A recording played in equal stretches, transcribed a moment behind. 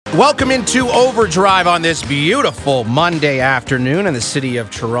Welcome into Overdrive on this beautiful Monday afternoon in the city of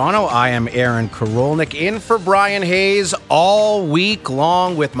Toronto. I am Erik Karlsson in for Brian Hayes all week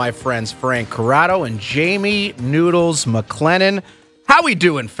long with my friends Frank Corrado and Jamie Noodles McLennan. How we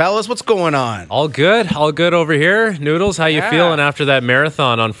doing, fellas? What's going on? All good over here. Noodles, how you feeling after that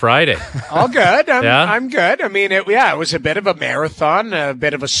marathon on Friday? All good. I'm good. I mean, it was a bit of a marathon, a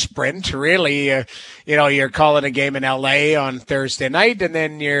bit of a sprint, really. You're calling a game in LA on Thursday night, and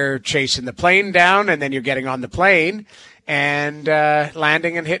then you're chasing the plane down, and then you're getting on the plane and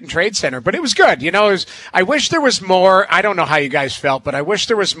landing and hitting Trade Center. But it was good. I wish there was more. I don't know how you guys felt, but I wish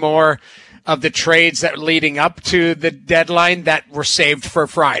there was more of the trades that were leading up to the deadline that were saved for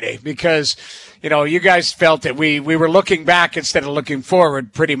Friday, because you guys felt that we were looking back instead of looking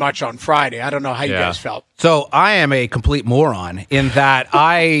forward pretty much on Friday. I don't know how you guys felt. So I am a complete moron in that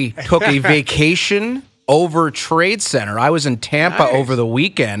I took a vacation over Trade Center. I was in Tampa over the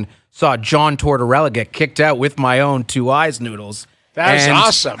weekend, saw John Tortorella get kicked out with my own two eyes, Noodles. That was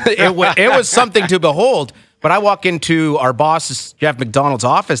awesome. It was something to behold. But I walk into our boss, Jeff McDonald's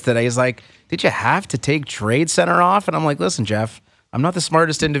office today. He's like, did you have to take Trade Center off? And I'm like, listen, Jeff, I'm not the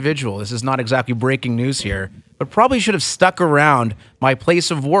smartest individual. This is not exactly breaking news here, but probably should have stuck around my place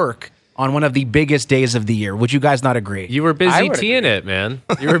of work on one of the biggest days of the year. Would you guys not agree? You were busy teeing it, man.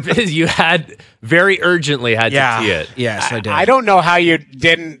 You were busy. You had very urgently had to tee it. Yes, I did. I don't know how you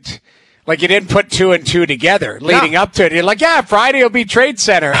didn't. Like, you didn't put two and two together leading up to it. You're like, Friday will be Trade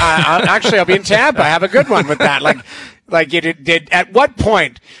Center. Actually, I'll be in Tampa. I have a good one with that. Like you did. At what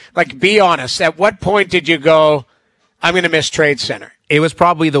point, be honest, at what point did you go, I'm going to miss Trade Center? It was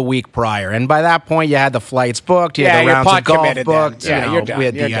probably the week prior. And by that point, you had the flights booked. You had the rounds of golf booked. You're done. We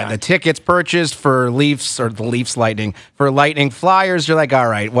had the tickets purchased for Leafs, or the Leafs Lightning, for Lightning Flyers. You're like, all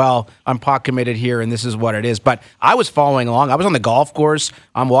right, well, I'm pot committed here, and this is what it is. But I was following along. I was on the golf course.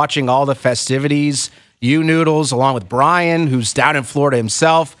 I'm watching all the festivities. You, Noodles, along with Brian, who's down in Florida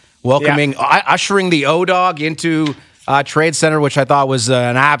himself, ushering the O-Dog into Trade Center, which I thought was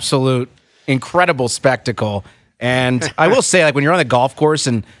an absolute incredible spectacle. And I will say, when you're on the golf course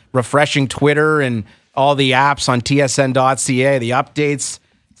and refreshing Twitter and all the apps on tsn.ca, the updates,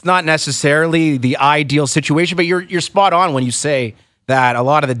 it's not necessarily the ideal situation, but you're spot on when you say that a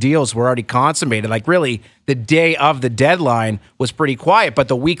lot of the deals were already consummated. Really, the day of the deadline was pretty quiet, but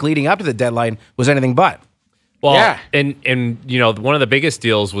the week leading up to the deadline was anything but. Well, and one of the biggest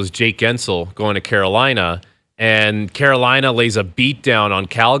deals was Jake Guentzel going to Carolina, and Carolina lays a beatdown on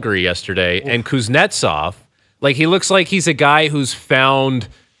Calgary yesterday, and Kuznetsov, he looks like he's a guy who's found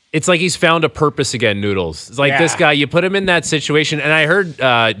a purpose again, Noodles. It's this guy, you put him in that situation. And I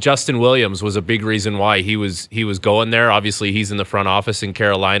heard Justin Williams was a big reason why he was going there. Obviously, he's in the front office in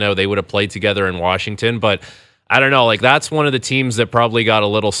Carolina. They would have played together in Washington. But I don't know. That's one of the teams that probably got a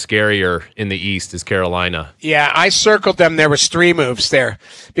little scarier in the East is Carolina. Yeah, I circled them. There was 3 moves there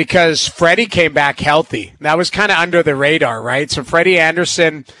because Freddie came back healthy. That was kind of under the radar, right? So Freddie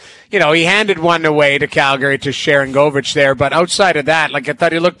Anderson, he handed one away to Calgary to Sharangovich there. But outside of that, I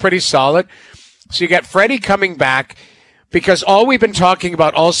thought he looked pretty solid. So you got Freddie coming back because all we've been talking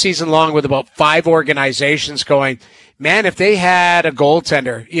about all season long with about 5 organizations going, man, if they had a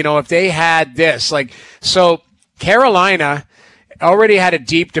goaltender, if they had this, so Carolina already had a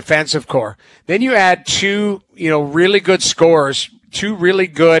deep defensive core. Then you add 2, really good scorers, 2 really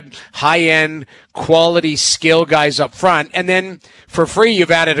good high-end quality skill guys up front. And then for free, you've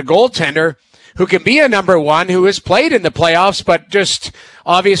added a goaltender who can be a number 1, who has played in the playoffs, but just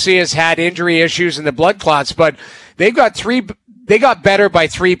obviously has had injury issues and the blood clots. But they got better by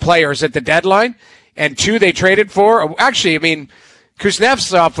 3 players at the deadline, and 2 they traded for. Actually,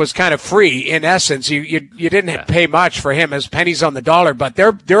 Kuznetsov was kind of free in essence. You didn't pay much for him as pennies on the dollar, but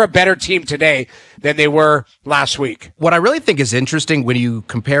they're a better team today than they were last week. What I really think is interesting when you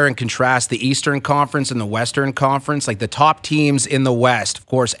compare and contrast the Eastern Conference and the Western Conference, the top teams in the West, of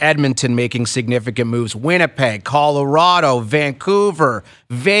course, Edmonton making significant moves, Winnipeg, Colorado, Vancouver,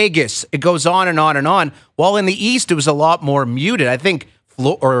 Vegas, it goes on and on and on. While in the East, it was a lot more muted. I think,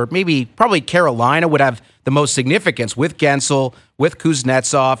 probably Carolina would have the most significance with Guentzel, with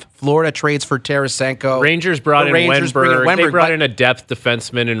Kuznetsov. Florida trades for Tarasenko. Rangers brought in Wenberg. They brought in a depth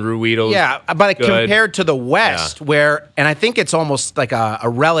defenseman in Ruido. Yeah, but compared to the West, where, and I think it's almost like a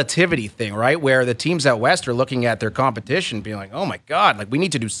relativity thing, right? Where the teams out West are looking at their competition being like, oh my God, we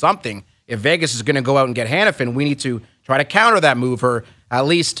need to do something. If Vegas is going to go out and get Hanifin, we need to try to counter that move or at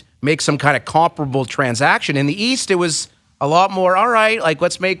least make some kind of comparable transaction. In the East, it was a lot more, all right,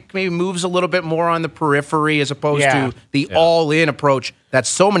 let's make maybe moves a little bit more on the periphery as opposed to the all-in approach that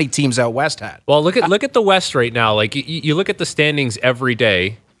so many teams out West had. Well, look at the West right now. You look at the standings every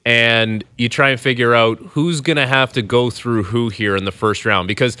day, and you try and figure out who's going to have to go through who here in the first round.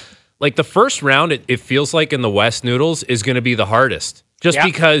 Because, like, the first round, it feels like in the West, Noodles, is going to be the hardest. Just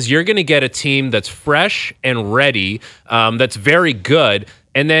because you're going to get a team that's fresh and ready, that's very good.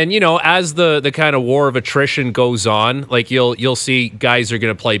 And then, as the kind of war of attrition goes on, like you'll see guys are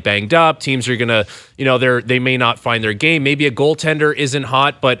going to play banged up. Teams are going to, they may not find their game. Maybe a goaltender isn't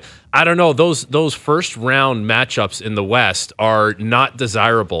hot, but I don't know. Those first round matchups in the West are not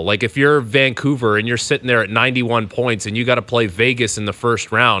desirable. Like if you're Vancouver and you're sitting there at 91 points and you got to play Vegas in the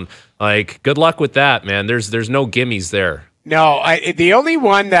first round, like good luck with that, man. There's no gimmies there. No, the only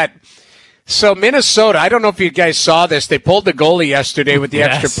one that. So Minnesota, I don't know if you guys saw this. They pulled the goalie yesterday with the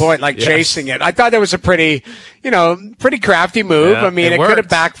extra point, chasing it. I thought that was a pretty crafty move. Yeah, I mean, it could have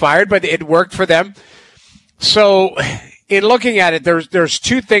backfired, but it worked for them. So in looking at it, there's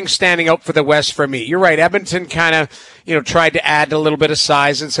two things standing out for the West for me. You're right. Edmonton kind of, tried to add a little bit of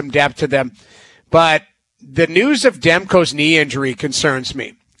size and some depth to them. But the news of Demko's knee injury concerns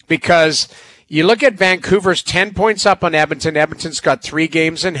me because you look at Vancouver's 10 points up on Edmonton. Edmonton's got 3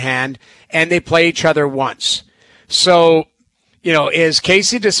 games in hand, and they play each other once. So, is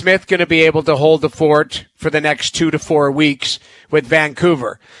Casey DeSmith going to be able to hold the fort for the next 2 to 4 weeks with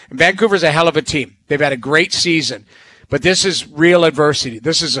Vancouver? And Vancouver's a hell of a team. They've had a great season. But this is real adversity.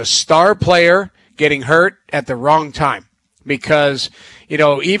 This is a star player getting hurt at the wrong time because,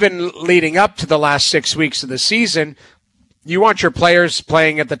 even leading up to the last 6 weeks of the season, you want your players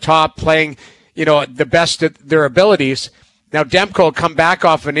playing at the top, playing the best of their abilities. Now, Demko will come back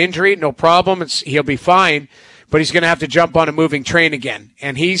off an injury, no problem. He'll be fine, but he's going to have to jump on a moving train again.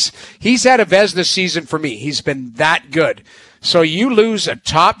 And he's had a Vezina season for me. He's been that good. So you lose a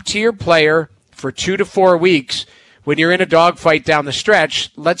top-tier player for 2 to 4 weeks when you're in a dogfight down the stretch.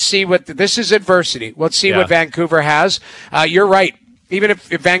 Let's see this is adversity. Let's see what Vancouver has. You're right. Even if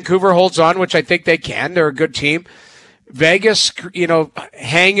Vancouver holds on, which I think they can, they're a good team. Vegas,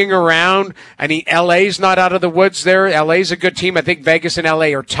 hanging around. I mean, LA's not out of the woods there. LA's a good team. I think Vegas and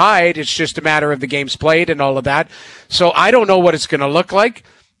LA are tied. It's just a matter of the games played and all of that. So I don't know what it's going to look like,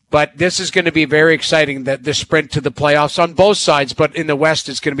 but this is going to be very exciting, the sprint to the playoffs on both sides. But in the West,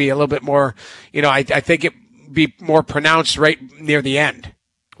 it's going to be a little bit more, I think it be more pronounced right near the end.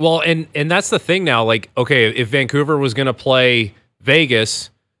 Well, and that's the thing now. Like, okay, if Vancouver was going to play Vegas,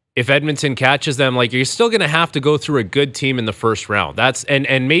 if Edmonton catches them, like you're still going to have to go through a good team in the first round. That's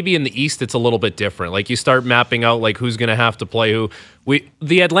and maybe in the East it's a little bit different. Like you start mapping out like who's going to have to play who.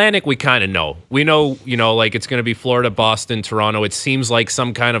 The Atlantic we kind of know. We know, like it's going to be Florida, Boston, Toronto. It seems like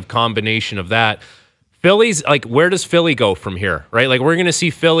some kind of combination of that. Philly's like, where does Philly go from here, right? Like we're going to see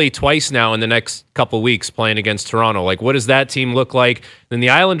Philly twice now in the next couple weeks playing against Toronto. Like what does that team look like? Then the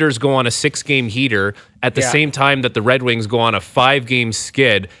Islanders go on a 6-game heater at the same time that the Red Wings go on a 5-game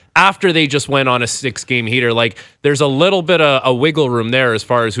skid after they just went on a 6-game heater. Like there's a little bit of a wiggle room there as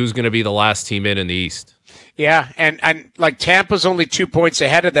far as who's going to be the last team in the East. Yeah, and like Tampa's only 2 points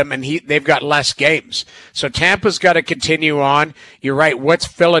ahead of them, and they've got less games. So Tampa's got to continue on. You're right. What's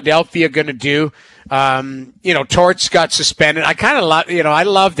Philadelphia going to do? Torts got suspended. I kind of I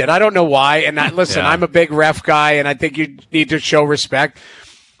loved it. I don't know why. And listen, I'm a big ref guy, and I think you need to show respect.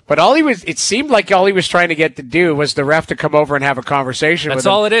 But it seemed like all he was trying to get to do was the ref to come over and have a conversation with him. That's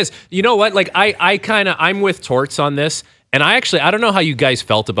all it is. You know what? Like I'm with Torts on this. And I don't know how you guys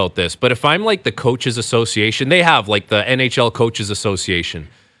felt about this, but if I'm like the Coaches Association, they have like the NHL Coaches Association.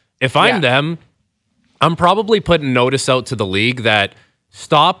 If I'm them, I'm probably putting notice out to the league that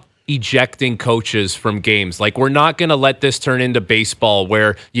stop ejecting coaches from games. Like we're not going to let this turn into baseball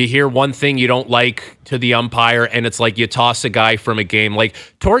where you hear one thing you don't like to the umpire and it's like you toss a guy from a game. Like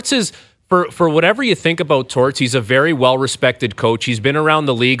Torts is... For whatever you think about Torts, he's a very well-respected coach. He's been around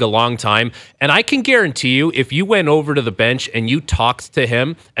the league a long time. And I can guarantee you, if you went over to the bench and you talked to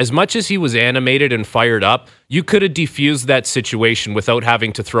him, as much as he was animated and fired up, you could have defused that situation without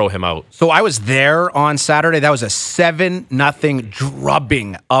having to throw him out. So I was there on Saturday. That was a 7-0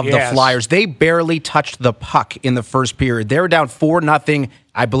 drubbing of the Flyers. They barely touched the puck in the first period. They were down 4-0,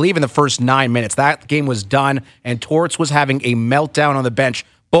 I believe, in the first 9 minutes. That game was done, and Torts was having a meltdown on the bench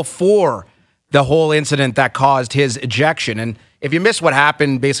before the whole incident that caused his ejection. And if you miss what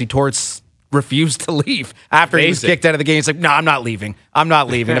happened, basically Torts refused to leave after he was kicked out of the game. He's like, no, I'm not leaving.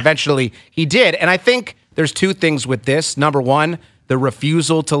 Eventually he did. And I think there's two things with this. Number one, the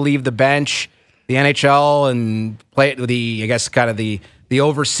refusal to leave the bench. The NHL and the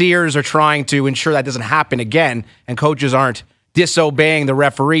overseers are trying to ensure that doesn't happen again, and coaches aren't disobeying the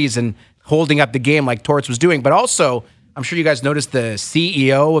referees and holding up the game like Torts was doing. But also, I'm sure you guys noticed the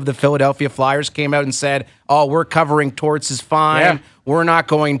CEO of the Philadelphia Flyers came out and said, "Oh, we're covering Torts' fine. Yeah. We're not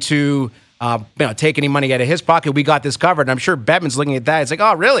going to take any money out of his pocket. We got this covered." And I'm sure Bettman's looking at that. It's like,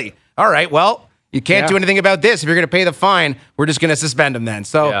 "Oh, really? All right, well, you can't do anything about this. If you're going to pay the fine, we're just going to suspend him then."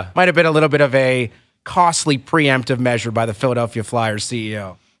 So might have been a little bit of a costly preemptive measure by the Philadelphia Flyers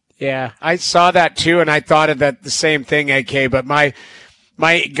CEO. Yeah, I saw that too, and I thought of that the same thing, AK. But my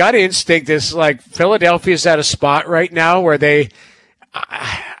gut instinct is like Philadelphia's at a spot right now where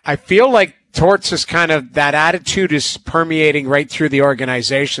I feel like Torts is kind of, that attitude is permeating right through the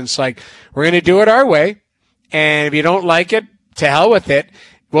organization. It's like, we're going to do it our way, and if you don't like it, to hell with it.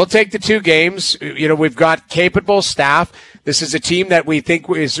 We'll take the 2 games. You know, we've got capable staff. This is a team that we think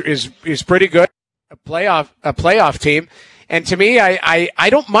is pretty good, a playoff team. And to me, I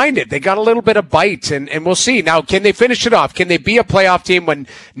don't mind it. They got a little bit of bite, and we'll see. Now, can they finish it off? Can they be a playoff team when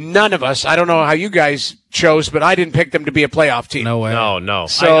none of us, I don't know how you guys chose, but I didn't pick them to be a playoff team. No way. No.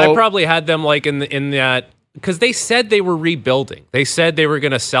 So, I probably had them like in that, because they said they were rebuilding. They said they were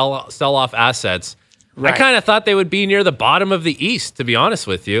going to sell off assets. Right. I kind of thought they would be near the bottom of the East, to be honest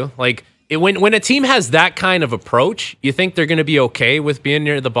with you. Like, when a team has that kind of approach, you think they're going to be okay with being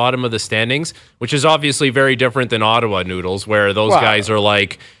near the bottom of the standings, which is obviously very different than Ottawa Noodles, where those guys are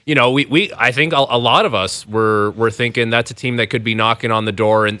like, you know, I think a lot of us were thinking that's a team that could be knocking on the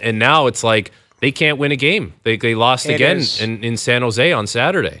door, and now it's like they can't win a game. They lost again in San Jose on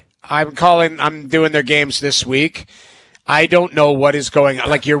Saturday. I'm doing their games this week. I don't know what is going on.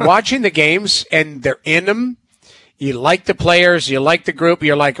 Like, you're watching the games, and they're in them. You like the players, you like the group,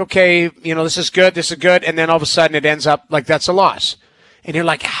 you're like, okay, you know, this is good, and then all of a sudden it ends up like that's a loss. And you're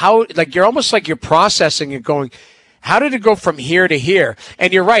like, how, like, you're almost like you're processing it going, how did it go from here to here?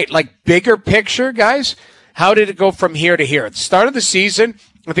 And you're right, like, bigger picture, guys, how did it go from here to here? At the start of the season,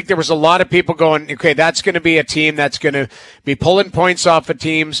 I think there was a lot of people going, okay, that's going to be a team that's going to be pulling points off of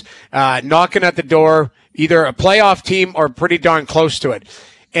teams, knocking at the door, either a playoff team or pretty darn close to it.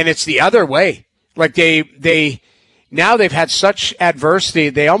 And it's the other way. Like, now they've had such adversity,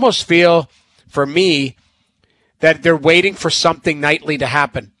 they almost feel, for me, that they're waiting for something nightly to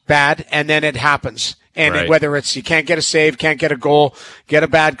happen bad, and then it happens. And whether it's you can't get a save, can't get a goal, get a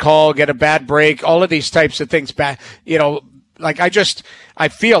bad call, get a bad break, all of these types of things, bad, you know, like I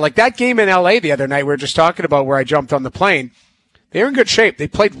feel like that game in LA the other night we were just talking about where I jumped on the plane, they were in good shape. They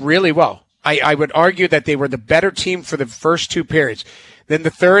played really well. I would argue that they were the better team for the first 2 periods. Then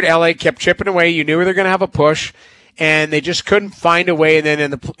the third, LA kept chipping away. You knew they were going to have a push, and they just couldn't find a way. And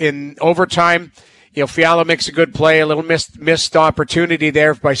then in overtime, you know, Fiala makes a good play, a little missed opportunity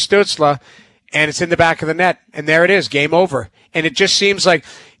there by Stützle, and it's in the back of the net. And there it is, game over. And it just seems like,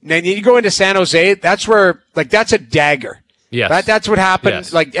 then you go into San Jose, that's where, like, that's a dagger. Yes. That's what happened.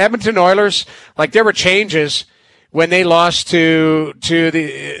 Yes. Like, Edmonton Oilers, like, there were changes when they lost to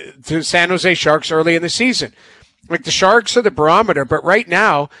San Jose Sharks early in the season. Like, the Sharks are the barometer, but right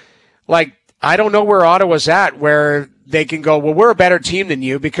now, like, I don't know where Ottawa's at, where they can go, well, we're a better team than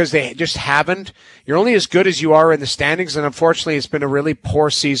you, because they just haven't. You're only as good as you are in the standings, and unfortunately, it's been a really poor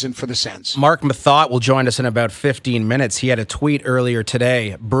season for the Sens. Marc Methot will join us in about 15 minutes. He had a tweet earlier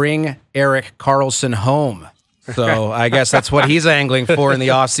today, bring Erik Karlsson home. So I guess that's what he's angling for in the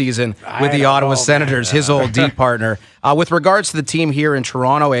offseason with the Ottawa Senators, his old D partner. With regards to the team here in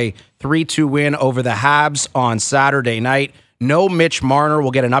Toronto, a 3-2 win over the Habs on Saturday night. No Mitch Marner.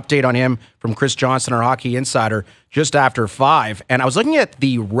 We'll get an update on him from Chris Johnson, our hockey insider, just after 5. And I was looking at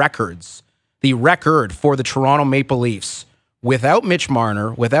the record for the Toronto Maple Leafs without Mitch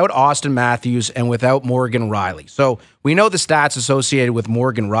Marner, without Auston Matthews, and without Morgan Rielly. So we know the stats associated with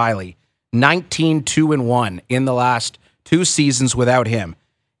Morgan Rielly. 19-2-1 in the last 2 seasons without him.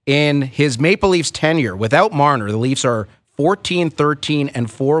 In his Maple Leafs tenure without Marner, the Leafs are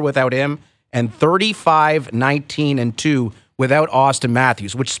 14-13-4 without him, and 35-19-2 without Auston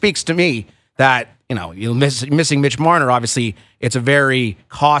Matthews, which speaks to me that, you know, you're missing Mitch Marner. Obviously, it's a very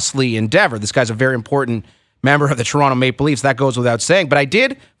costly endeavor. This guy's a very important member of the Toronto Maple Leafs. That goes without saying. But I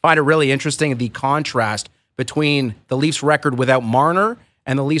did find it really interesting, the contrast between the Leafs record without Marner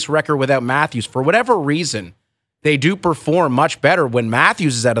and the Leafs record without Matthews. For whatever reason, they do perform much better when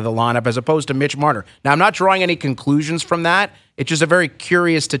Matthews is out of the lineup as opposed to Mitch Marner. Now, I'm not drawing any conclusions from that. It's just a very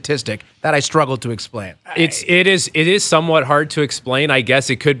curious statistic that I struggled to explain. It is somewhat hard to explain. I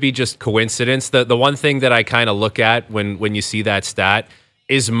guess it could be just coincidence. The one thing that I kind of look at when you see that stat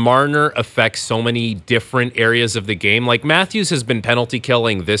is Marner affects so many different areas of the game. Like, Matthews has been penalty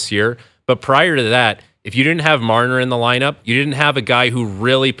killing this year, but prior to that, if you didn't have Marner in the lineup, you didn't have a guy who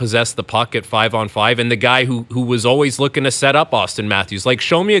really possessed the puck at 5-on-5, and the guy who was always looking to set up Auston Matthews. Like,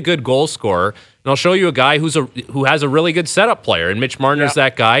 show me a good goal scorer I'll show you a guy who has a really good setup player, and Mitch Marner's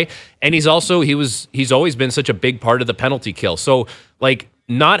that guy. And he's always been such a big part of the penalty kill. So, like,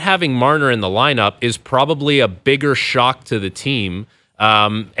 not having Marner in the lineup is probably a bigger shock to the team.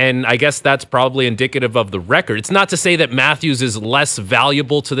 And I guess that's probably indicative of the record. It's not to say that Matthews is less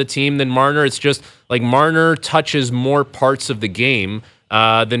valuable to the team than Marner. It's just like Marner touches more parts of the game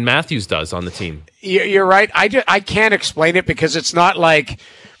than Matthews does on the team. You're right. I can't explain it because it's not like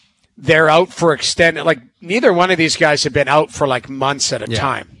they're out for extended. Like, neither one of these guys have been out for like months at a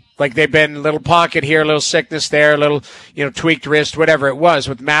time. Like, they've been a little pocket here, a little sickness there, a little, tweaked wrist, whatever it was.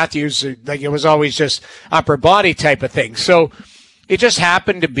 With Matthews, like, it was always just upper body type of thing. So it just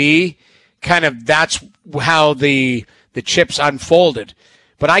happened to be kind of that's how the chips unfolded.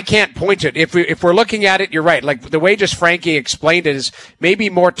 But I can't point to it. If we're looking at it, you're right. Like, the way just Frankie explained it is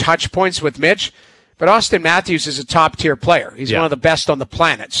maybe more touch points with Mitch. But Auston Matthews is a top-tier player. He's one of the best on the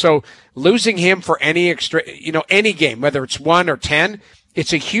planet. So losing him for any any game, whether it's 1 or 10,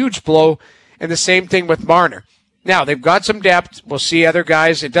 it's a huge blow. And the same thing with Marner. Now, they've got some depth. We'll see other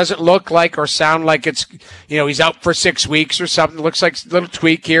guys. It doesn't look like or sound like it's, he's out for 6 weeks or something. It looks like a little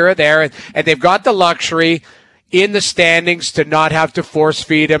tweak here or there. And they've got the luxury in the standings to not have to force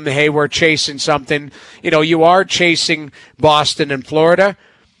feed him. Hey, we're chasing something. You are chasing Boston and Florida.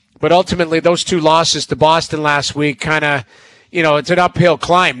 But ultimately, those 2 losses to Boston last week kind of, it's an uphill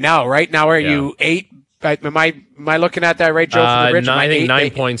climb now, right? Now, are you 8? Am I looking at that right, Joe? From the bridge? I think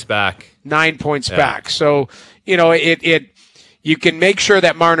 9 points back. 9 points back. So, you can make sure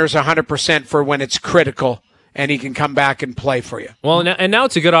that Marner's 100% for when it's critical, and he can come back and play for you. Well, and now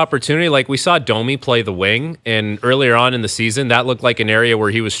it's a good opportunity. Like, we saw Domi play the wing, and earlier on in the season, that looked like an area where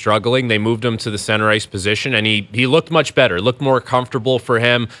he was struggling. They moved him to the center ice position, and he looked much better, looked more comfortable for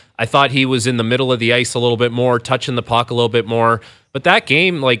him. I thought he was in the middle of the ice a little bit more, touching the puck a little bit more. But that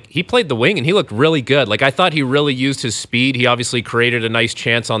game, like, he played the wing, and he looked really good. Like, I thought he really used his speed. He obviously created a nice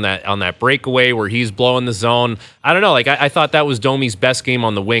chance on that breakaway where he's blowing the zone. I don't know. Like, I thought that was Domi's best game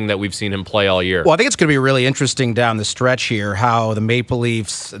on the wing that we've seen him play all year. Well, I think it's going to be really interesting down the stretch here how the Maple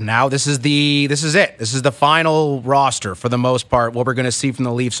Leafs, now this is it. This is the final roster for the most part, what we're going to see from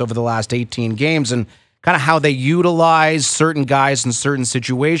the Leafs over the last 18 games and kind of how they utilize certain guys in certain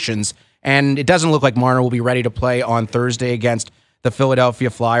situations. And it doesn't look like Marner will be ready to play on Thursday against the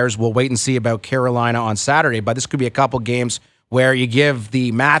Philadelphia Flyers. We'll wait and see about Carolina on Saturday, but this could be a couple games where you give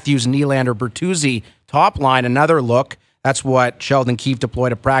the Matthews, Nylander, Bertuzzi top line another look. That's what Sheldon Keefe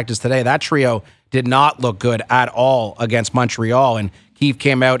deployed to practice today. That trio did not look good at all against Montreal, and Keefe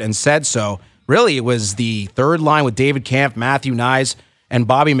came out and said so. Really, it was the third line with David Kampf, Matthew Knies, and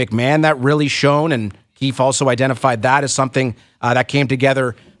Bobby McMann that really shone, and Keefe also identified that as something that came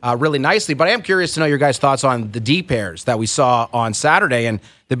together really nicely. But I am curious to know your guys' thoughts on the D pairs that we saw on Saturday and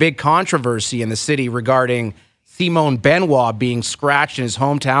the big controversy in the city regarding Simon Benoit being scratched in his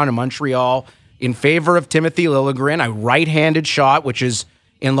hometown in Montreal in favor of Timothy Liljegren, a right-handed shot, which is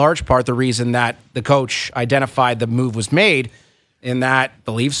in large part the reason that the coach identified the move was made, in that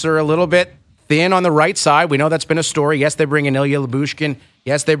the Leafs are a little bit thin on the right side. We know that's been a story. Yes, they bring in Ilya Lyubushkin.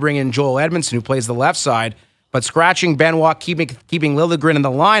 Yes, they bring in Joel Edmondson, who plays the left side. But scratching Benoit, keeping Liljegren in the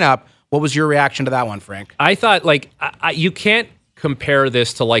lineup, what was your reaction to that one, Frank? I thought, you can't compare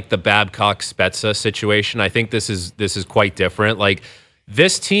this to, the Babcock-Spezza situation. I think this is quite different.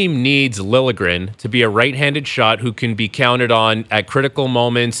 This team needs Liljegren to be a right-handed shot who can be counted on at critical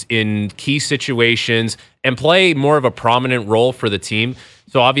moments in key situations and play more of a prominent role for the team.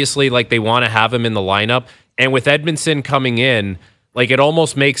 So obviously, they want to have him in the lineup. And with Edmondson coming in, it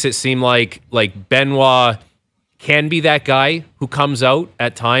almost makes it seem like Benoit can be that guy who comes out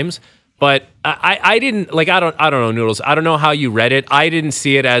at times. But I didn't, I don't know, Noodles. I don't know how you read it. I didn't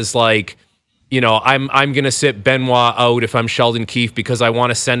see it as I'm going to sit Benoit out if I'm Sheldon Keefe because I want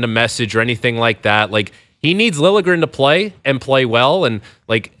to send a message or anything like that. He needs Liljegren to play and play well, and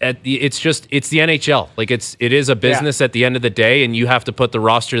it's the NHL. It is a business at the end of the day, and you have to put the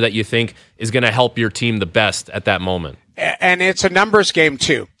roster that you think is going to help your team the best at that moment. And it's a numbers game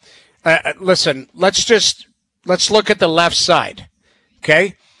too. Listen, let's look at the left side,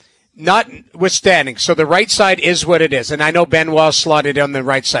 okay? Notwithstanding, so the right side is what it is, and I know Benoit slotted on the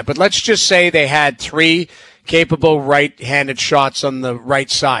right side, but let's just say they had 3 capable right-handed shots on the right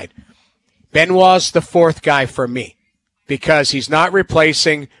side. Benoit's the 4th guy for me because he's not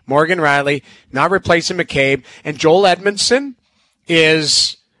replacing Morgan Rielly, not replacing McCabe, and Joel Edmondson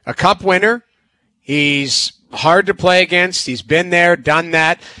is a cup winner. He's hard to play against. He's been there, done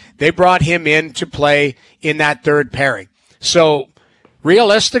that. They brought him in to play in that third pairing. So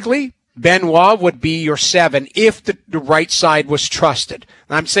realistically, Benoit would be your 7 if the right side was trusted.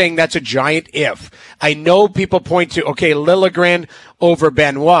 I'm saying that's a giant if. I know people point to, okay, Liljegren over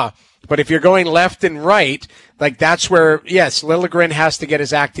Benoit, but if you're going left and right, like that's where, yes, Liljegren has to get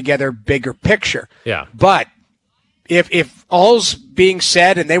his act together, bigger picture. Yeah. But if all's being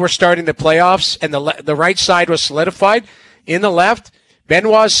said and they were starting the playoffs and the right side was solidified, in the left,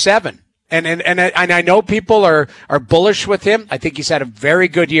 Benoit's 7. And I know people are bullish with him. I think he's had a very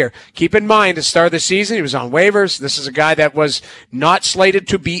good year. Keep in mind, at the start of the season, he was on waivers. This is a guy that was not slated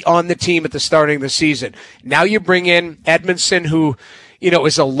to be on the team at the starting of the season. Now you bring in Edmundson, who,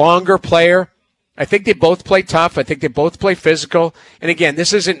 is a longer player. I think they both play tough. I think they both play physical. And again,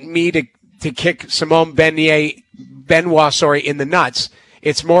 this isn't me to kick Simon Benoit, in the nuts.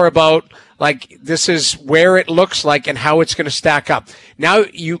 It's more about, like, this is where it looks like and how it's going to stack up. Now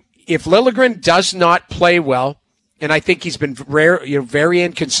if Liljegren does not play well, and I think he's been very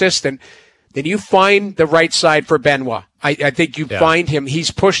inconsistent, then you find the right side for Benoit. I think you find him.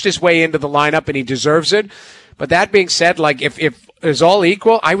 He's pushed his way into the lineup, and he deserves it. But that being said, like if it's all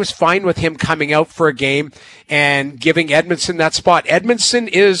equal, I was fine with him coming out for a game and giving Edmundson that spot. Edmundson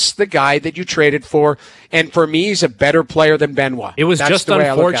is the guy that you traded for, and for me, he's a better player than Benoit. It was just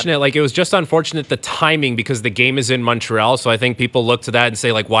unfortunate. Like, it was just unfortunate the timing because the game is in Montreal. So I think people look to that and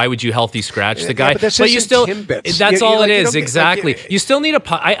say, like, why would you healthy scratch the guy? But you still, Timbits. That's all it is. Like, exactly. You still need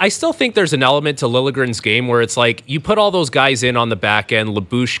I still think there's an element to Liljegren's game where it's like you put all those guys in on the back end,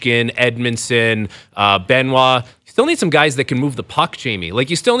 Lyubushkin, Edmundson, Benoit. You still need some guys that can move the puck, Jamie. Like,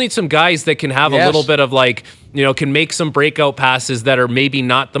 you still need some guys that can have a little bit of, like, can make some breakout passes that are maybe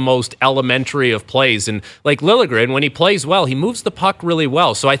not the most elementary of plays. And, like, Liljegren, when he plays well, he moves the puck really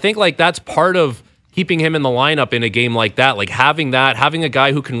well. So I think, like, that's part of keeping him in the lineup in a game like that, like having a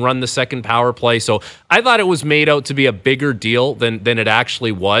guy who can run the second power play. So I thought it was made out to be a bigger deal than it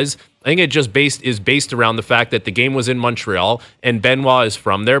actually was. I think it just is based around the fact that the game was in Montreal and Benoit is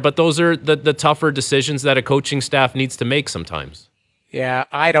from there. But those are the tougher decisions that a coaching staff needs to make sometimes. Yeah,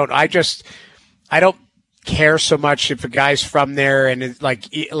 I don't care so much if a guy's from there, and it's like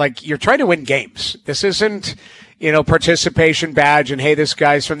you're trying to win games. This isn't, participation badge and, hey, this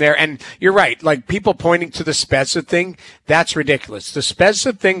guy's from there. And you're right. Like, people pointing to the Spezza thing, that's ridiculous. The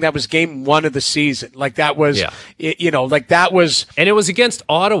Spezza thing, that was game 1 of the season. Like, that was, that was. And it was against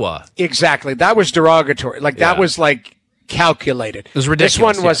Ottawa. Exactly. That was derogatory. Like, that was like calculated. It was ridiculous. This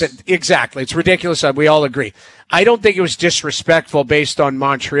one wasn't. Exactly. It's ridiculous. We all agree. I don't think it was disrespectful based on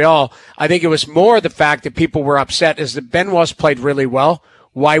Montreal. I think it was more the fact that people were upset is that Benoit's played really well.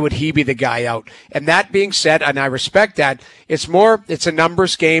 Why would he be the guy out? And that being said, and I respect that, it's a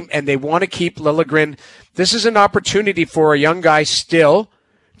numbers game, and they want to keep Liljegren. This is an opportunity for a young guy still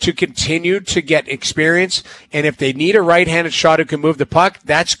to continue to get experience. And if they need a right-handed shot who can move the puck,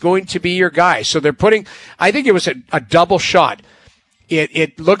 that's going to be your guy. So they're I think it was a double shot.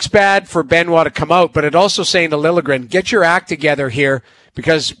 It looks bad for Benoit to come out, but it also saying to Liljegren, get your act together here,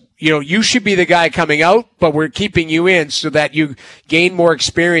 because you should be the guy coming out, but we're keeping you in so that you gain more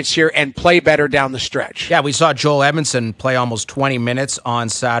experience here and play better down the stretch. Yeah, we saw Joel Edmundson play almost 20 minutes on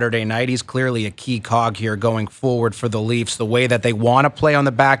Saturday night. He's clearly a key cog here going forward for the Leafs, the way that they want to play on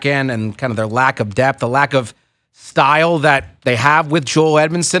the back end and kind of their lack of depth, the lack of style that they have with Joel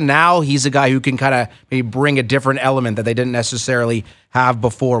Edmundson. Now he's a guy who can kind of maybe bring a different element that they didn't necessarily have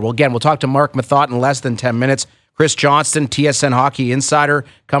before. Well, again, we'll talk to Marc Methot in less than 10 minutes. Chris Johnston, TSN Hockey Insider,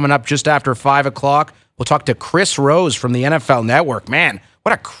 coming up just after 5 o'clock. We'll talk to Chris Rose from the NFL Network. Man,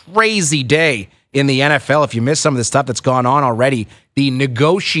 what a crazy day in the NFL. If you missed some of the stuff that's gone on already, the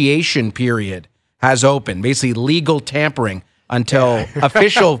negotiation period has opened. Basically, legal tampering until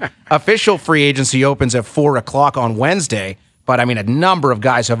official free agency opens at 4 o'clock on Wednesday. But, I mean, a number of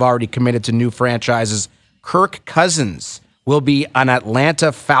guys have already committed to new franchises. Kirk Cousins will be an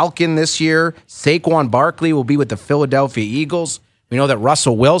Atlanta Falcon this year. Saquon Barkley will be with the Philadelphia Eagles. We know that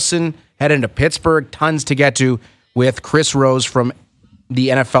Russell Wilson heading to Pittsburgh. Tons to get to with Chris Rose from the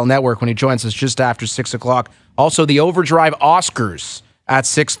NFL Network when he joins us just after 6 o'clock. Also, the OverDrive Oscars at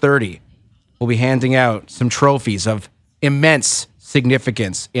 6:30. We'll be handing out some trophies of immense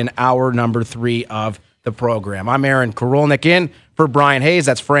significance in hour number 3 of the program. I'm Erik Karlsson in for Brian Hayes.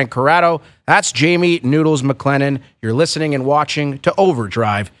 That's Frank Corrado. That's Jamie Noodles McLennan. You're listening and watching to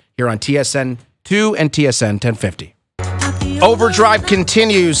OverDrive here on TSN 2 and TSN 1050. OverDrive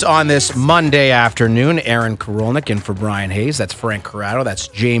continues on this Monday afternoon. Erik Karlsson in for Brian Hayes. That's Frank Corrado. That's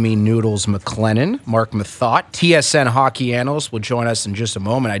Jamie Noodles McLennan. Marc Methot, TSN hockey analyst, will join us in just a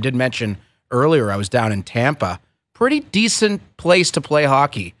moment. I did mention earlier I was down in Tampa. Pretty decent place to play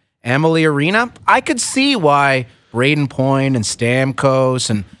hockey. Amalie Arena, I could see why Braden Point and Stamkos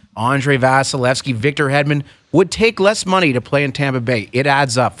and Andrei Vasilevsky, Victor Hedman would take less money to play in Tampa Bay. It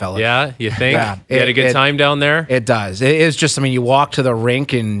adds up, fellas. Yeah, you think? Yeah, you had a good time down there? It does. It is just, I mean, you walk to the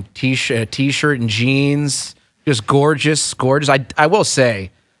rink in t-shirt and jeans, just gorgeous. I will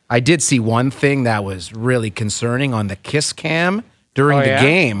say, I did see one thing that was really concerning on the kiss cam during the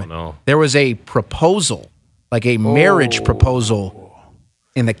game. Oh, no. There was a proposal, like a marriage proposal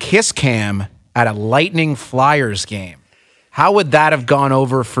in the kiss cam at a Lightning Flyers game. How would that have gone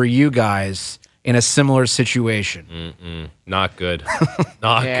over for you guys in a similar situation? Not good.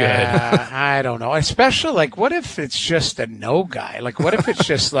 Not good. I don't know. Especially, like, what if it's just a no guy? Like, what if it's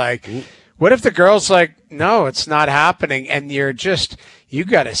just like, what if the girl's like, no, it's not happening, and you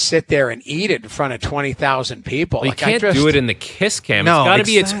got to sit there and eat it in front of 20,000 people. Well, you can't do it in the kiss cam. No, it's got to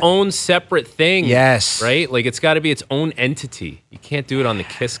be its own separate thing. Yes. Right? Like, it's got to be its own entity. You can't do it on the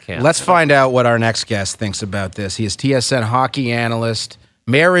kiss cam. Let's find out what our next guest thinks about this. He is TSN hockey analyst,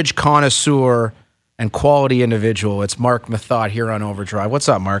 marriage connoisseur, and quality individual. It's Marc Methot here on OverDrive. What's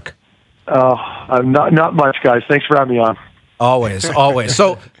up, Mark? Not much, guys. Thanks for having me on. Always.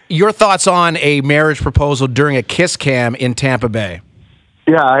 So, your thoughts on a marriage proposal during a kiss cam in Tampa Bay?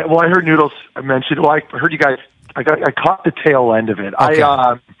 Yeah, I heard Noodles mention. Well, I heard you guys. I caught the tail end of it. Okay.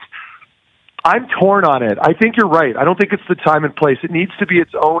 I'm torn on it. I think you're right. I don't think it's the time and place. It needs to be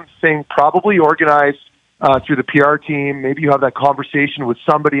its own thing, probably organized through the PR team. Maybe you have that conversation with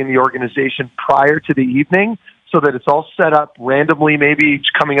somebody in the organization prior to the evening so that it's all set up randomly, maybe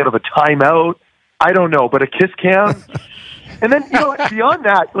coming out of a timeout. I don't know, but a kiss cam. And then, beyond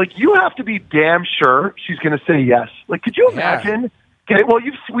that, like, you have to be damn sure she's going to say yes. Like, could you imagine? Okay, well,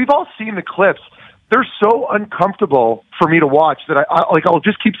 we've all seen the clips. They're so uncomfortable for me to watch that I'll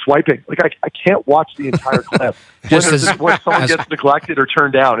just keep swiping. Like, I can't watch the entire clip. when someone gets neglected or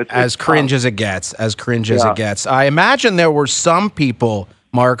turned down. It's cringe as it gets. As cringe as it gets. I imagine there were some people,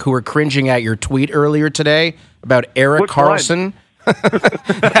 Mark, who were cringing at your tweet earlier today about Erik Karlsson.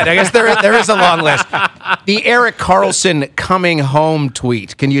 I guess there is a long list. The Erik Karlsson coming home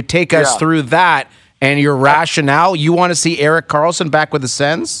tweet. Can you take us through that and your rationale? You want to see Erik Karlsson back with the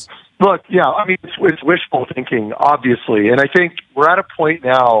Sens? Look, I mean, it's wishful thinking, obviously. And I think we're at a point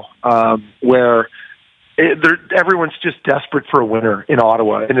now where everyone's just desperate for a winner in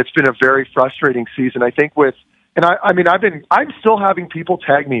Ottawa. And it's been a very frustrating season. I think I'm still having people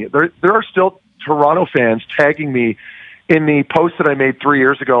tag me. There are still Toronto fans tagging me in the post that I made 3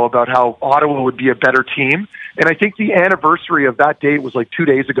 years ago about how Ottawa would be a better team. And I think the anniversary of that date was like 2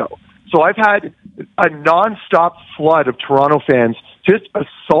 days ago. So I've had a nonstop flood of Toronto fans just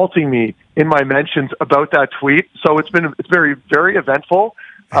assaulting me in my mentions about that tweet. So it's very, very eventful.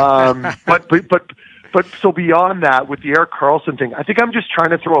 But so beyond that, with the Erik Karlsson thing, I think I'm just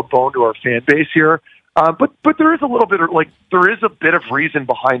trying to throw a bone to our fan base here. But there is a little bit of reason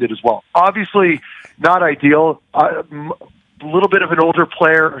behind it as well. Obviously, not ideal. A little bit of an older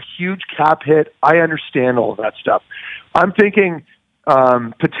player, a huge cap hit. I understand all of that stuff. I'm thinking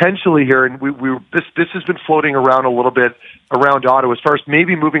potentially here, and this has been floating around a little bit around Ottawa as far as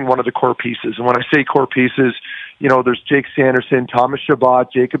maybe moving one of the core pieces. And when I say core pieces, there's Jake Sanderson, Thomas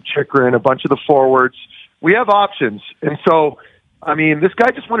Chabot, Jacob Chychrun, a bunch of the forwards. We have options, and so. I mean, this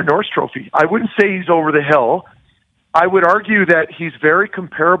guy just won a Norris Trophy. I wouldn't say he's over the hill. I would argue that he's very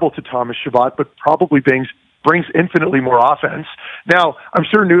comparable to Thomas Chabot, but probably brings infinitely more offense. Now, I'm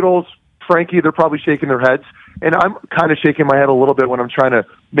sure Noodles, Frankie, they're probably shaking their heads, and I'm kind of shaking my head a little bit when I'm trying to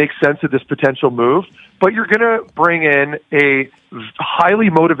make sense of this potential move. But you're going to bring in a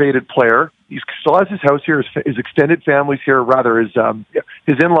highly motivated player. He still has his house here. His extended family's here. Rather, his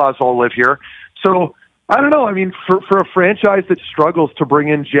in-laws all live here. So, I don't know. I mean, for a franchise that struggles to bring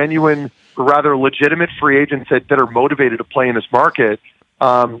in genuine, or rather legitimate free agents that are motivated to play in this market,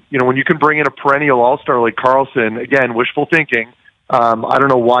 when you can bring in a perennial all-star like Karlsson, again, wishful thinking, I don't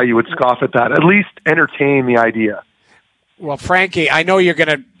know why you would scoff at that. At least entertain the idea. Well, Frankie, I know you got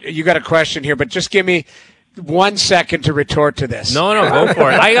a question here, but just give me 1 second to retort to this. No, go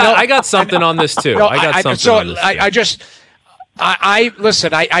for it. I got something on this too.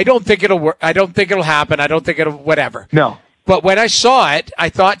 Listen. I don't think it'll work. I don't think it'll happen. I don't think it'll whatever. No. But when I saw it, I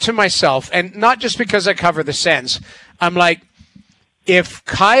thought to myself, and not just because I cover the Sens, I'm like, if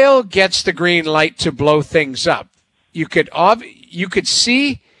Kyle gets the green light to blow things up, you could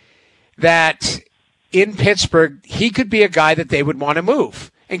see that in Pittsburgh he could be a guy that they would want to move.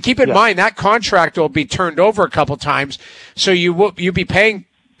 And keep in mind that contract will be turned over a couple times, so you'll be paying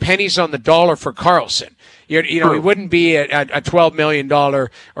pennies on the dollar for Karlsson. He wouldn't be a $12 million or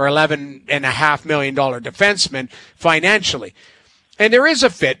 $11.5 million defenseman financially. And there is a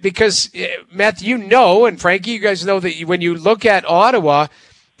fit because, Meth, and Frankie, you guys know that when you look at Ottawa,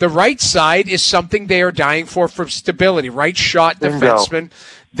 The right side is something they are dying for stability. Right shot defenseman.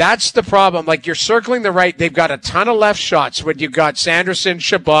 That's the problem. Like, you're circling the right. They've got a ton of left shots. When you've got Sanderson,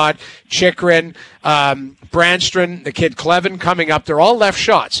 Shabbat, Chychrun, Brandstrom, the kid Clevin coming up, they're all left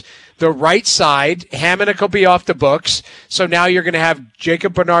shots. The right side, Hamonic will be off the books. So now you're going to have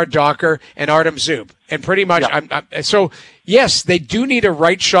Jacob Bernard-Docker and Artem Zub. And pretty much, so yes, they do need a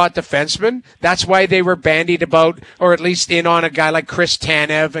right shot defenseman. That's why they were bandied about, or at least in on a guy like Chris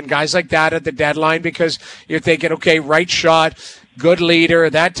Tanev and guys like that at the deadline, because you're thinking, okay, right shot, good leader,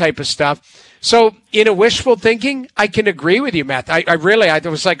 that type of stuff. So in a wishful thinking, I can agree with you, Matt. I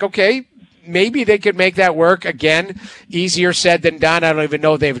was like, okay, maybe they could make that work. Again, easier said than done. I don't even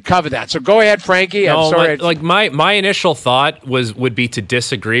know they would cover that. So go ahead, Frankie. I'm sorry. My initial thought would be to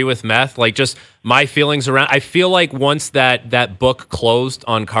disagree with Meth. Like, just my feelings around. I feel like once that book closed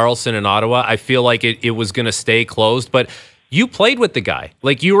on Karlsson in Ottawa, I feel like it was going to stay closed. But you played with the guy.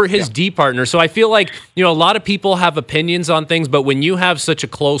 Like, you were his D partner. So I feel like, a lot of people have opinions on things, but when you have such a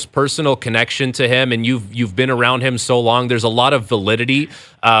close personal connection to him and you've been around him so long, there's a lot of validity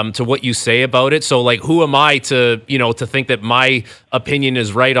to what you say about it. So, like, who am I to think that my opinion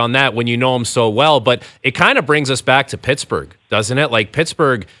is right on that when you know him so well? But it kind of brings us back to Pittsburgh, doesn't it? Like,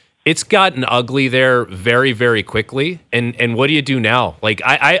 Pittsburgh, it's gotten ugly there very, very quickly. And what do you do now? Like,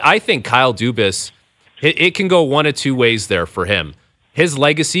 I think Kyle Dubas, it can go one of two ways there for him. His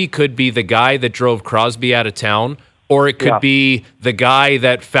legacy could be the guy that drove Crosby out of town, or it could be the guy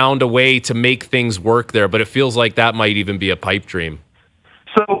that found a way to make things work there. But it feels like that might even be a pipe dream.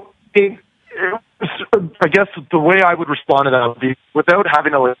 So I guess the way I would respond to that would be, without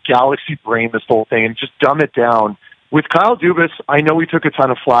having to galaxy brain this whole thing and just dumb it down. With Kyle Dubas, I know he took a ton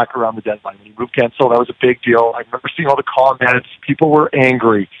of flack around the deadline. When he moved Gensel, that was a big deal. I remember seeing all the comments. People were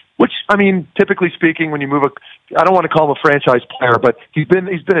angry. Which, I mean, typically speaking, when you move I don't want to call him a franchise player, but he's been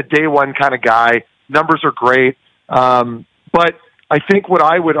a day one kind of guy. Numbers are great. But I think what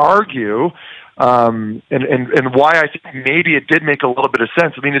I would argue, and why I think maybe it did make a little bit of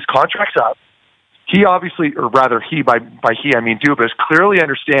sense. I mean, his contract's up. He obviously, or rather by he, I mean Dubas, clearly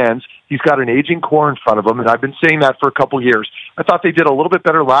understands he's got an aging core in front of him, and I've been saying that for a couple years. I thought they did a little bit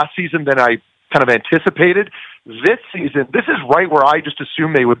better last season than I kind of anticipated. This season, this is right where I just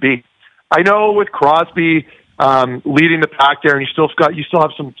assumed they would be. I know with Crosby leading the pack there, and you still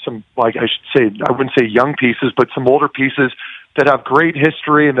have some like, I should say, I wouldn't say young pieces, but some older pieces that have great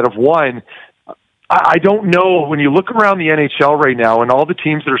history and that have won. I don't know, when you look around the NHL right now and all the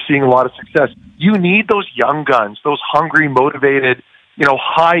teams that are seeing a lot of success, you need those young guns, those hungry, motivated,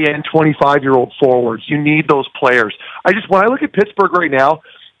 high-end 25-year-old forwards. You need those players. When I look at Pittsburgh right now,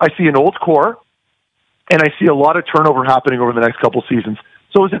 I see an old core, and I see a lot of turnover happening over the next couple seasons.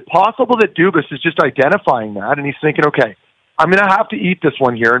 So is it possible that Dubas is just identifying that, and he's thinking, okay, I'm going to have to eat this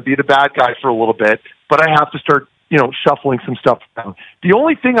one here and be the bad guy for a little bit, but I have to start, shuffling some stuff around. The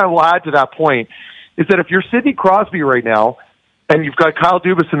only thing I will add to that point is that if you're Sidney Crosby right now, and you've got Kyle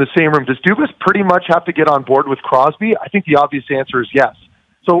Dubas in the same room, does Dubas pretty much have to get on board with Crosby? I think the obvious answer is yes.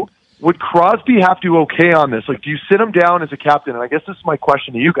 So would Crosby have to okay on this? Like, do you sit him down as a captain? And I guess this is my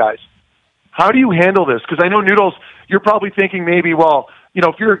question to you guys. How do you handle this? Because I know, Noodles, you're probably thinking maybe, well,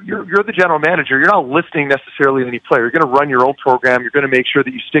 if you're the general manager, you're not listening necessarily to any player. You're going to run your own program. You're going to make sure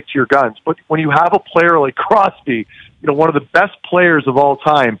that you stick to your guns. But when you have a player like Crosby, one of the best players of all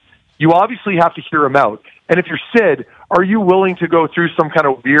time, you obviously have to hear him out. And if you're Sid, are you willing to go through some kind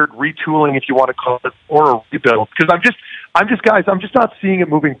of weird retooling, if you want to call it, or a rebuild? Because I'm just not seeing it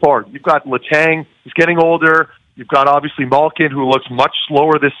moving forward. You've got Letang, he's getting older. You've got obviously Malkin, who looks much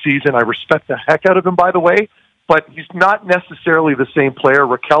slower this season. I respect the heck out of him, by the way, but he's not necessarily the same player.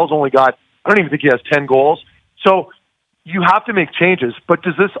 Raquel's only got, I don't even think he has 10 goals. So you have to make changes, but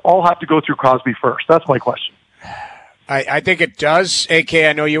does this all have to go through Crosby first? That's my question. I think it does. AK,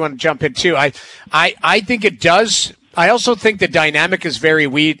 I know you want to jump in too. I think it does. I also think the dynamic is very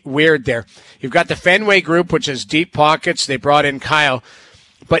weird there. You've got the Fenway group, which has deep pockets. They brought in Kyle.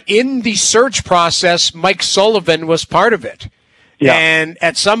 But in the search process, Mike Sullivan was part of it. Yeah. And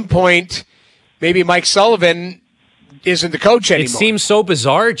at some point, maybe Mike Sullivan isn't the coach anymore. It seems so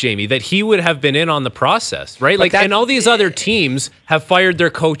bizarre, Jamie, that he would have been in on the process, right? And all these other teams have fired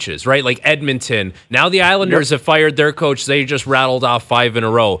their coaches, right? Like Edmonton. Now the Islanders have fired their coach. They just rattled off 5 in a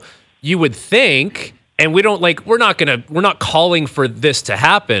row. You would think, and we're not calling for this to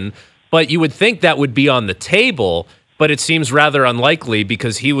happen, but you would think that would be on the table. But it seems rather unlikely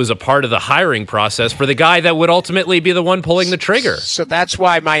because he was a part of the hiring process for the guy that would ultimately be the one pulling the trigger. So that's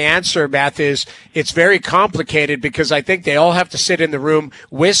why my answer, Beth, is it's very complicated because I think they all have to sit in the room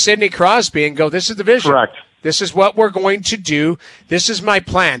with Sidney Crosby and go, this is the vision. Correct. This is what we're going to do. This is my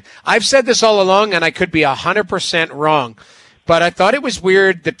plan. I've said this all along, and I could be 100% wrong, but I thought it was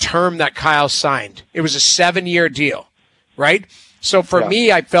weird the term that Kyle signed. It was a 7-year deal, right? So for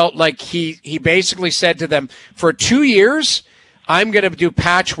me, I felt like he basically said to them, for 2 years, I'm going to do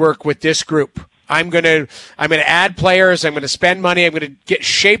patchwork with this group. I'm going to add players. I'm going to spend money. I'm going to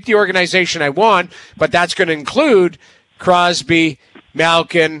shape the organization I want, but that's going to include Crosby,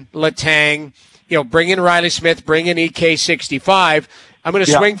 Malkin, Letang, bring in Riley Smith, bring in EK65. I'm going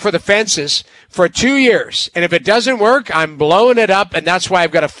to swing for the fences for 2 years. And if it doesn't work, I'm blowing it up. And that's why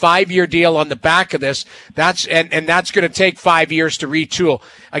I've got a 5-year deal on the back of this. That's going to take 5 years to retool.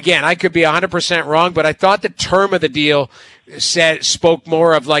 Again, I could be 100% wrong, but I thought the term of the deal spoke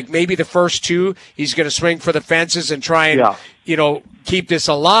more of like maybe the first 2, he's going to swing for the fences and try and, keep this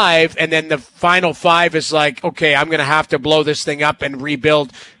alive. And then the final 5 is like, okay, I'm going to have to blow this thing up and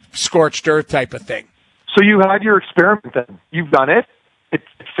rebuild, scorched earth type of thing. So you had your experiment then. You've done it. It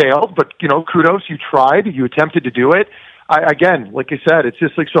failed, but, kudos. You tried. You attempted to do it. Again, like I said, it's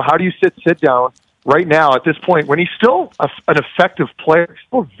just like, so how do you sit down right now at this point when he's still an effective player,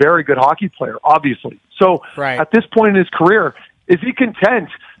 still a very good hockey player, obviously. So at this point in his career, is he content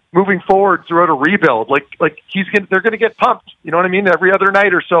moving forward throughout a rebuild? Like they're going to get pumped. You know what I mean? Every other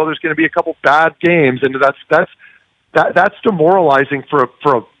night or so, there's going to be a couple bad games, and that's demoralizing for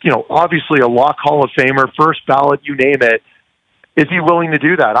obviously a lock Hall of Famer, first ballot, you name it. Is he willing to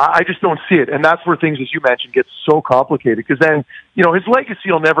do that? I just don't see it. And that's where things, as you mentioned, get so complicated, because then, his legacy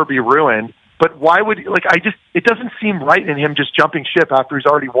will never be ruined. But why would, it doesn't seem right in him just jumping ship after he's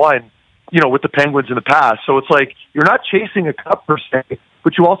already won, with the Penguins in the past. So it's like, you're not chasing a cup per se,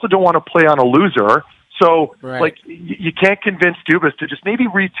 but you also don't want to play on a loser. So, you can't convince Dubas to just maybe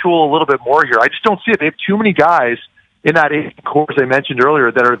retool a little bit more here. I just don't see it. They have too many guys in that 8 cores I mentioned earlier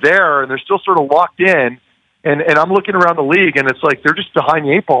that are there, and they're still sort of locked in. And I'm looking around the league, and it's like they're just behind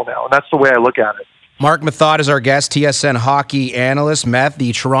the 8 ball now, and that's the way I look at it. Marc Methot is our guest, TSN Hockey analyst. Meth,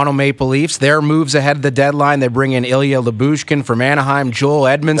 the Toronto Maple Leafs, their moves ahead of the deadline. They bring in Ilya Lyubushkin from Anaheim. Joel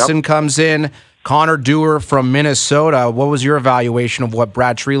Edmondson comes in. Connor Dewar from Minnesota. What was your evaluation of what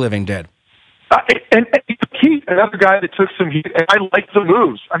Brad Treliving did? And Keith, another guy that took some heat, and I like the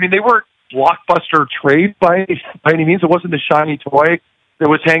moves. I mean, they weren't blockbuster trades by any means. It wasn't the shiny toy that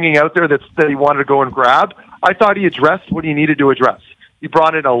was hanging out there that he wanted to go and grab. I thought he addressed what he needed to address. He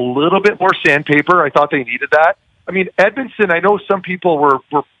brought in a little bit more sandpaper. I thought they needed that. I mean, Edmondson, I know some people were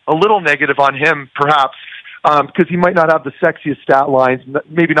a little negative on him, perhaps, because he might not have the sexiest stat lines,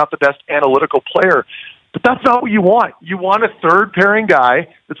 maybe not the best analytical player. But that's not what you want. You want a third-pairing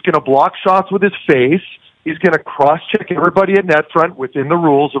guy that's going to block shots with his face. He's going to cross-check everybody at net front within the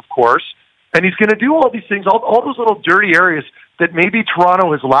rules, of course. And he's going to do all these things, all those little dirty areas that maybe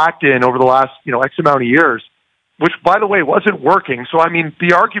Toronto has lacked in over the last, X amount of years, which, by the way, wasn't working. So, I mean,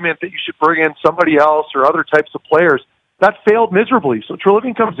 the argument that you should bring in somebody else or other types of players, that failed miserably. So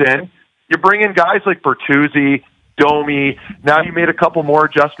Treliving comes in, you bring in guys like Bertuzzi, Domi. Now you made a couple more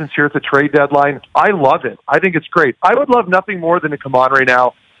adjustments here at the trade deadline. I love it. I think it's great. I would love nothing more than to come on right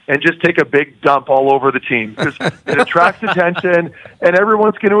now and just take a big dump all over the team, because it attracts attention and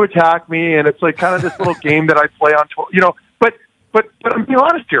everyone's going to attack me. And it's like kind of this little game that I play on, but I'm being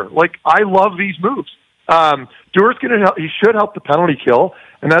honest here. Like, I love these moves. Dewar's he should help the penalty kill.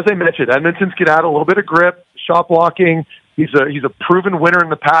 And as I mentioned, Edmonton's going to add a little bit of grip, shot blocking. He's a proven winner in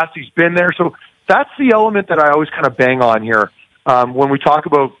the past. He's been there. So that's the element that I always kind of bang on here. When we talk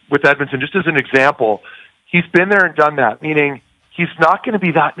about with Edmonton, just as an example, he's been there and done that, meaning he's not going to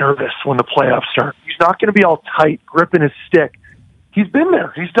be that nervous when the playoffs start. He's not going to be all tight, gripping his stick. He's been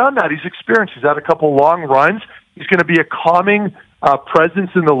there. He's done that. He's experienced. He's had a couple long runs. He's going to be a calming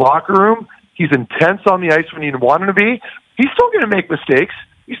presence in the locker room. He's intense on the ice when you want him to be. He's still going to make mistakes.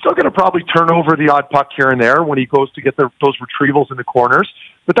 He's still going to probably turn over the odd puck here and there when he goes to get those retrievals in the corners.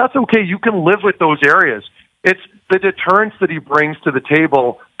 But that's okay. You can live with those areas. It's the deterrence that he brings to the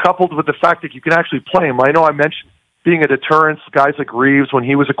table, coupled with the fact that you can actually play him. I know I mentioned being a deterrence, guys like Reeves when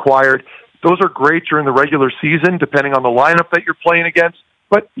he was acquired. Those are great during the regular season, depending on the lineup that you're playing against.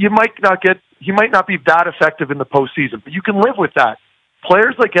 But he might not be that effective in the postseason. But you can live with that.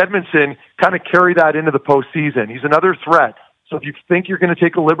 Players like Edmondson kind of carry that into the postseason. He's another threat. So if you think you're going to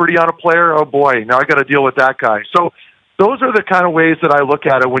take a liberty on a player, oh boy, now I got to deal with that guy. So those are the kind of ways that I look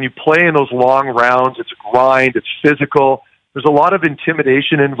at it. When you play in those long rounds, it's a grind, it's physical. There's a lot of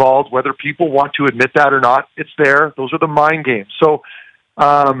intimidation involved, whether people want to admit that or not. It's there. Those are the mind games. So,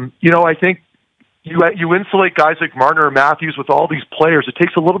 I think you insulate guys like Marner or Matthews with all these players. It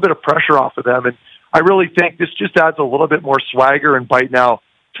takes a little bit of pressure off of them. And I really think this just adds a little bit more swagger and bite now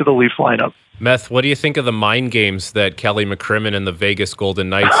to the Leafs lineup. Meth, what do you think of the mind games that Kelly McCrimmon and the Vegas Golden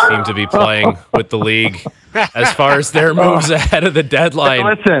Knights seem to be playing with the league as far as their moves ahead of the deadline?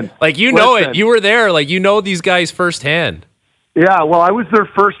 Listen, it. You were there. Like, you know these guys firsthand. Yeah, well, I was their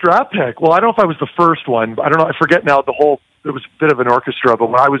first draft pick. Well, I don't know if I was the first one. I don't know. I forget now it was a bit of an orchestra,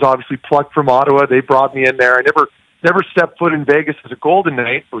 but when I was obviously plucked from Ottawa, they brought me in there. I never stepped foot in Vegas as a Golden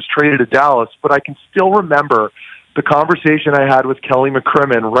Knight. I was traded to Dallas, but I can still remember the conversation I had with Kelly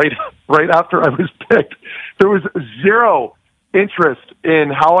McCrimmon right after I was picked. There was zero interest in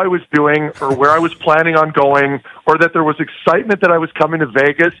how I was doing or where I was planning on going, or that there was excitement that I was coming to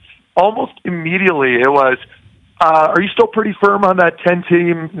Vegas. Almost immediately it was, are you still pretty firm on that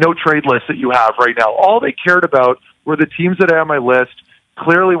 10-team no-trade list that you have right now? All they cared about were the teams that I had on my list,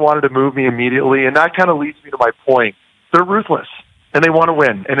 clearly wanted to move me immediately, and that kind of leads me to my point. They're ruthless, and they want to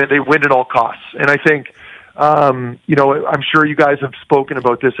win, and they win at all costs. And I think, I'm sure you guys have spoken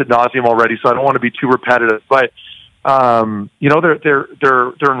about this ad nauseum already, so I don't want to be too repetitive. But they're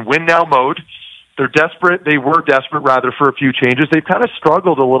in win now mode. They're desperate. They were desperate rather for a few changes. They've kind of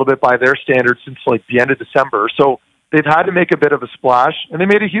struggled a little bit by their standards since like the end of December. So they've had to make a bit of a splash, and they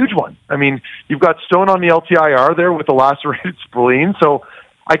made a huge one. I mean, you've got Stone on the LTIR there with the lacerated spleen, so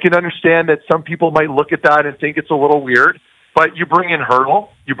I can understand that some people might look at that and think it's a little weird. But you bring in Hurdle,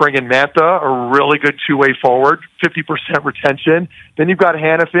 you bring in Manta, a really good two-way forward, 50% retention. Then you've got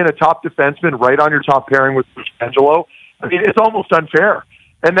Hanifin, a top defenseman, right on your top pairing with Angelo. I mean, it's almost unfair.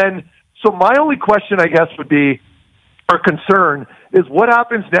 And then, so my only question, I guess, would be, or concern, is what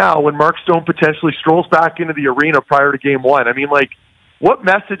happens now when Mark Stone potentially strolls back into the arena prior to Game 1? I mean, like, what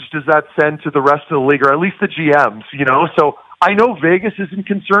message does that send to the rest of the league, or at least the GMs, So I know Vegas isn't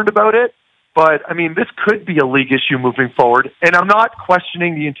concerned about it, but, I mean, this could be a league issue moving forward. And I'm not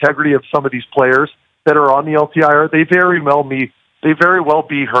questioning the integrity of some of these players that are on the LTIR. They very well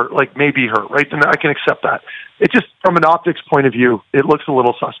be hurt, like may be hurt, right? And I can accept that. It just, from an optics point of view, it looks a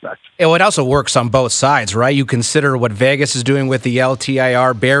little suspect. It also works on both sides, right? You consider what Vegas is doing with the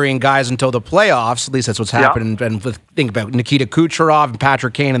LTIR, burying guys until the playoffs. At least that's what's happened. And think about Nikita Kucherov and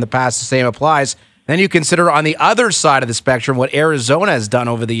Patrick Kane in the past, the same applies. Then you consider on the other side of the spectrum what Arizona has done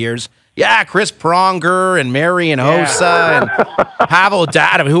over the years. Yeah, Chris Pronger and Marian Hossa and Pavel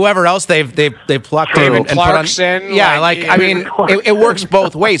Dadov, whoever else they've plucked him and Clarkson, put on. Yeah, it works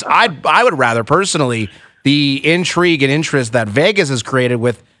both ways. I would rather personally the intrigue and interest that Vegas has created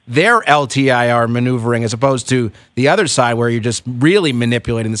with their LTIR maneuvering as opposed to the other side where you're just really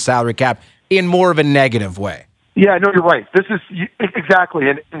manipulating the salary cap in more of a negative way. Yeah, no, you're right. This is exactly,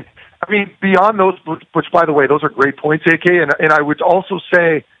 and I mean beyond those, which by the way, those are great points, AK. And I would also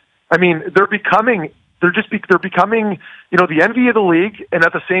say, I mean, they're becoming, the envy of the league, and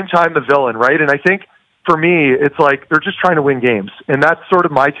at the same time the villain, right? And I think for me, it's like they're just trying to win games, and that's sort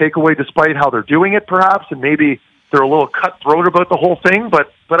of my takeaway. Despite how they're doing it, perhaps, and maybe they're a little cutthroat about the whole thing,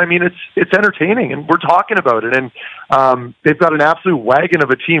 but I mean, it's entertaining, and we're talking about it, and they've got an absolute wagon of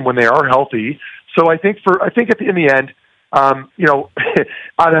a team when they are healthy. So I think in the end, on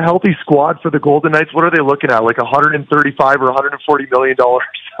a healthy squad for the Golden Knights, what are they looking at? Like $135 or $140 million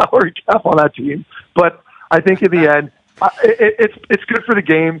salary cap on that team. But I think in the end, it's good for the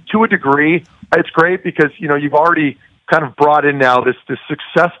game to a degree. It's great because you've already kind of brought in now this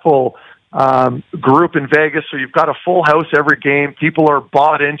successful group in Vegas, so you've got a full house every game. People are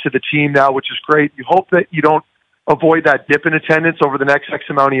bought into the team now, which is great. You hope that you don't avoid that dip in attendance over the next X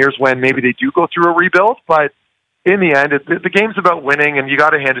amount of years when maybe they do go through a rebuild, but in the end, the game's about winning, and you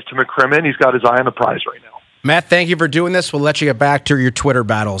got to hand it to McCrimmon. He's got his eye on the prize right now. Matt, thank you for doing this. We'll let you get back to your Twitter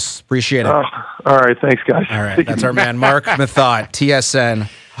battles. Appreciate it. All right. Thanks, guys. All right. That's our man, Marc Methot, TSN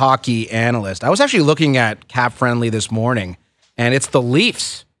Hockey analyst. I was actually looking at Cap Friendly this morning, and it's the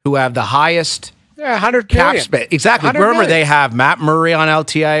Leafs who have the highest 100 cap space. Exactly. Remember, million. They have Matt Murray on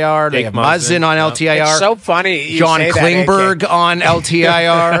LTIR. They have Muzzin on LTIR. It's so funny you John say Klingberg that, on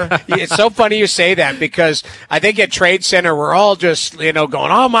LTIR. It's so funny you say that because I think at Trade Center we're all just going,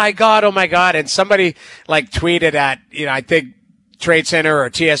 oh my god, and somebody like tweeted at I think Trade Center or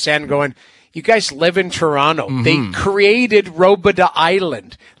TSN going, you guys live in Toronto. Mm-hmm. They created Robida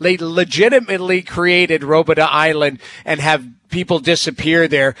Island. They legitimately created Robida Island and have people disappear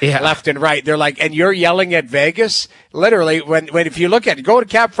there left and right. They're like, and you're yelling at Vegas? Literally, when if you look at it, go to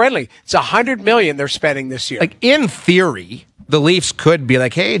Cap Friendly, it's $100 million they're spending this year. Like, in theory, the Leafs could be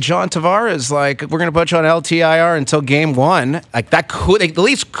like, hey, John Tavares, like, we're going to put you on LTIR until Game 1. Like, the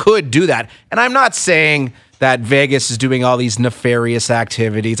Leafs could do that. And I'm not saying that Vegas is doing all these nefarious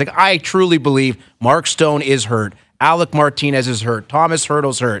activities. Like, I truly believe Mark Stone is hurt. Alec Martinez is hurt. Thomas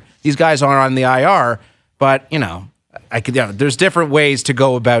Hurdle's hurt. These guys aren't on the IR, but, there's different ways to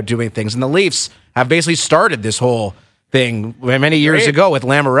go about doing things. And the Leafs have basically started this whole thing many years ago with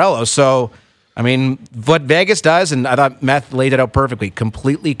Lamoriello. So, I mean, what Vegas does, and I thought Meth laid it out perfectly,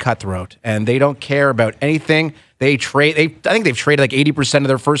 completely cutthroat. And they don't care about anything. I think they've traded like 80% of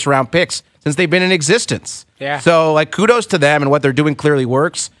their first round picks since they've been in existence. Yeah. So, like, kudos to them, and what they're doing clearly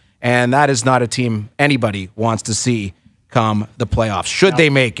works. And that is not a team anybody wants to see come the playoffs, should they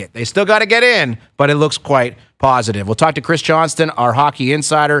make it. They still got to get in, but it looks quite positive. We'll talk to Chris Johnston, our hockey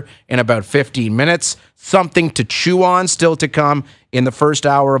insider, in about 15 minutes. Something to chew on still to come in the first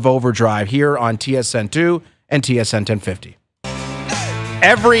hour of Overdrive here on TSN 2 and TSN 1050.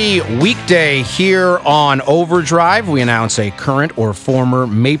 Every weekday here on Overdrive, we announce a current or former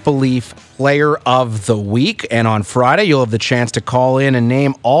Maple Leaf Player of the Week. And on Friday, you'll have the chance to call in and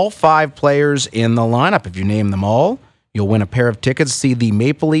name all 5 players in the lineup. If you name them all, you'll win a pair of tickets to see the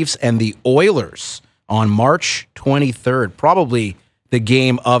Maple Leafs and the Oilers on March 23rd. Probably the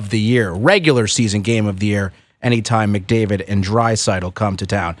game of the year, regular season game of the year, anytime McDavid and Draisaitl come to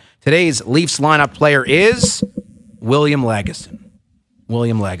town. Today's Leafs lineup player is William Lagesson.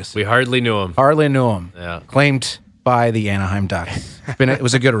 We hardly knew him. Yeah. Claimed by the Anaheim Ducks. It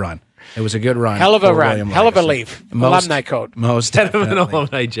was a good run. Hell of a run. Hell of a Leaf. Alumni code. Most Instead of an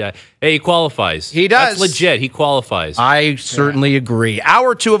alumni jack. Hey, he qualifies. He does. That's legit. He qualifies. I certainly agree.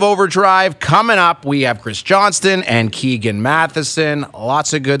 Hour 2 of Overdrive coming up. We have Chris Johnston and Keegan Matheson.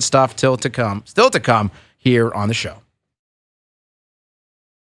 Lots of good stuff still to come here on the show.